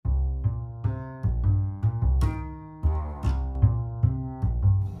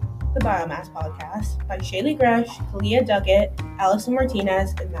the Biomass podcast by Shaylee, Gresh, Khaliah, Duckett, Allysone,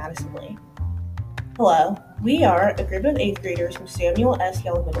 Martinez, and Madison. Hello, we are a group of 8th graders from Samuel S.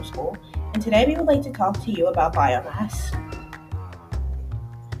 Young Middle School, and today we would like to talk to you about biomass.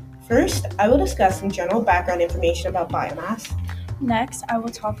 First, I will discuss some general background information about biomass. Next, I will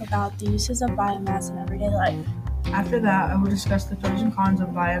talk about the uses of biomass in everyday life. After that, I will discuss the pros and cons of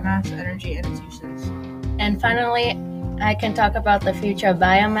biomass, energy, and its uses. And finally, I can talk about the future of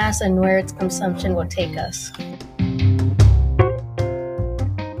biomass and where its consumption will take us.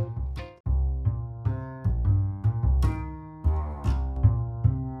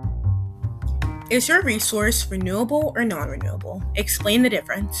 Is your resource renewable or non-renewable? Explain the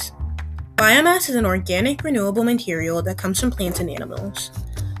difference. Biomass is an organic, renewable material that comes from plants and animals.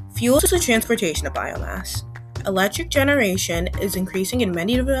 Fuels the transportation of biomass. Electric generation is increasing in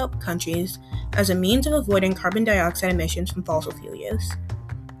many developed countries as a means of avoiding carbon dioxide emissions from fossil fuel use.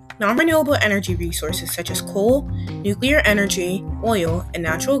 Non-renewable energy resources such as coal, nuclear energy, oil, and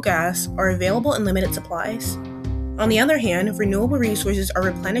natural gas are available in limited supplies. On the other hand, renewable resources are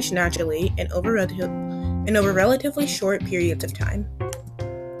replenished naturally and over relatively short periods of time.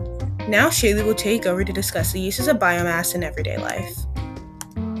 Now Shaylee will take over to discuss the uses of biomass in everyday life.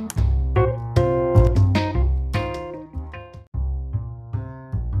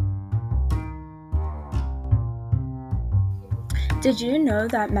 Did you know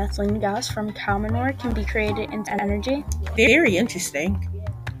that methane gas from cow manure can be created into energy? Very interesting.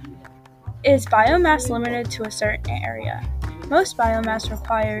 Is biomass limited to a certain area? Most biomass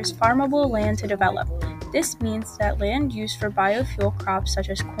requires farmable land to develop. This means that land used for biofuel crops such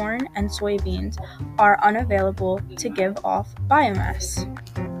as corn and soybeans are unavailable to give off biomass.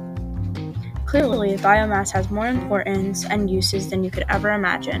 Clearly, biomass has more importance and uses than you could ever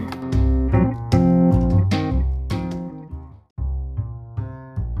imagine.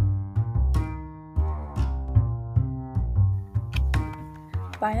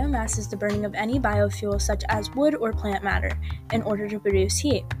 Biomass is the burning of any biofuel such as wood or plant matter in order to produce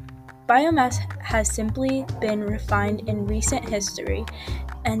heat. Biomass has simply been refined in recent history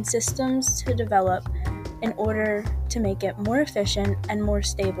and systems to develop in order to make it more efficient and more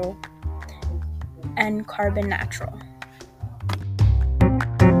stable and carbon neutral.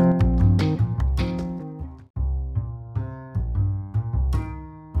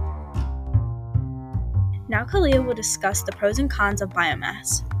 Now Khaliah will discuss the pros and cons of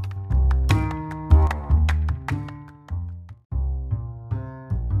biomass.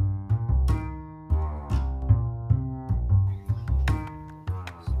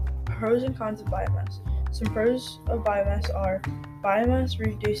 Pros and cons of biomass. Some pros of biomass are: biomass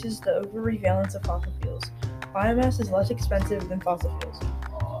reduces the over-prevalence of fossil fuels. Biomass is less expensive than fossil fuels.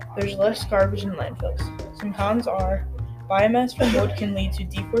 There's less garbage in landfills. Some cons are: biomass from wood can lead to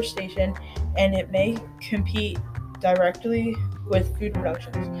deforestation, and it may compete directly with food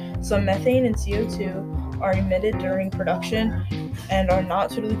production. Some methane and CO2 are emitted during production and are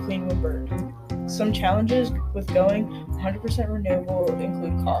not suitably clean when burned. Some challenges with going 100% renewable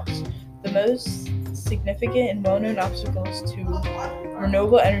include costs. The most significant and well-known obstacles to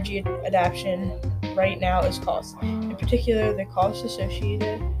renewable energy adoption right now is cost. In particular, the costs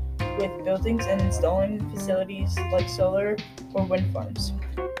associated with buildings and installing facilities like solar or wind farms.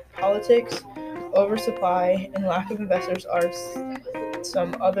 Politics, oversupply, and lack of investors are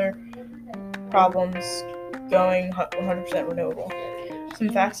some other problems going 100% renewable. Some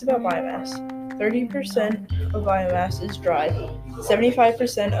facts about biomass. 30% of biomass is dry.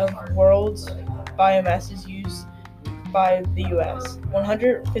 75% of world's biomass is used by the U.S.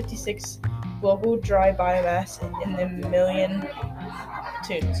 156 global dry biomass in the million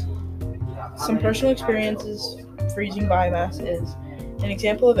tons. Some personal experiences freezing biomass is: an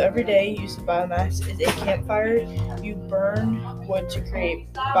example of everyday use of biomass is a campfire. You burn wood to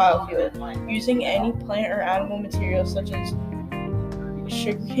create biofuel using any plant or animal material such as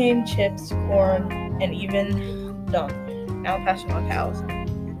sugarcane, chips, corn, and even dung. Now passing on to Allysone.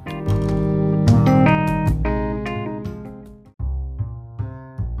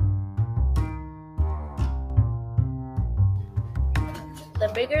 The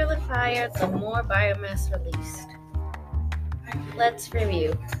bigger the fire, the more biomass released. Let's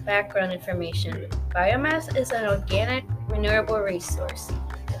review. Background information. Biomass is an organic, renewable resource.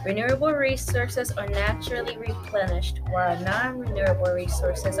 Renewable resources are naturally replenished, while non-renewable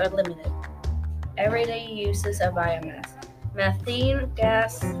resources are limited. Everyday uses of biomass. Methane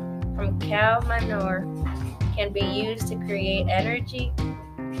gas from cow manure can be used to create energy.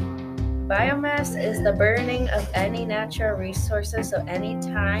 Biomass is the burning of any natural resources, so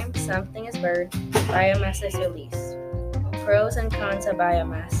anytime something is burned, biomass is released. Pros and cons of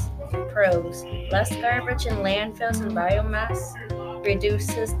biomass. Pros: less garbage in landfills and biomass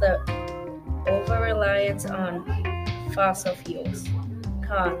reduces the over-reliance on fossil fuels.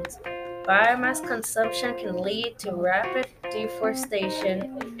 Cons: biomass consumption can lead to rapid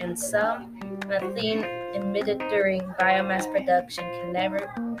deforestation, and some methane emitted during biomass production can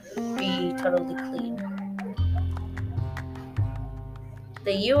never be totally clean.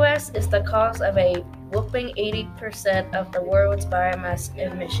 The U.S. is the cause of a whopping 80% of the world's biomass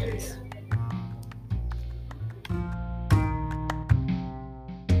emissions.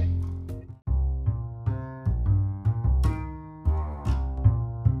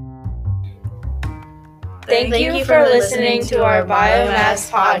 Thank you for listening to our Biomass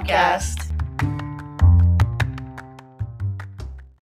podcast.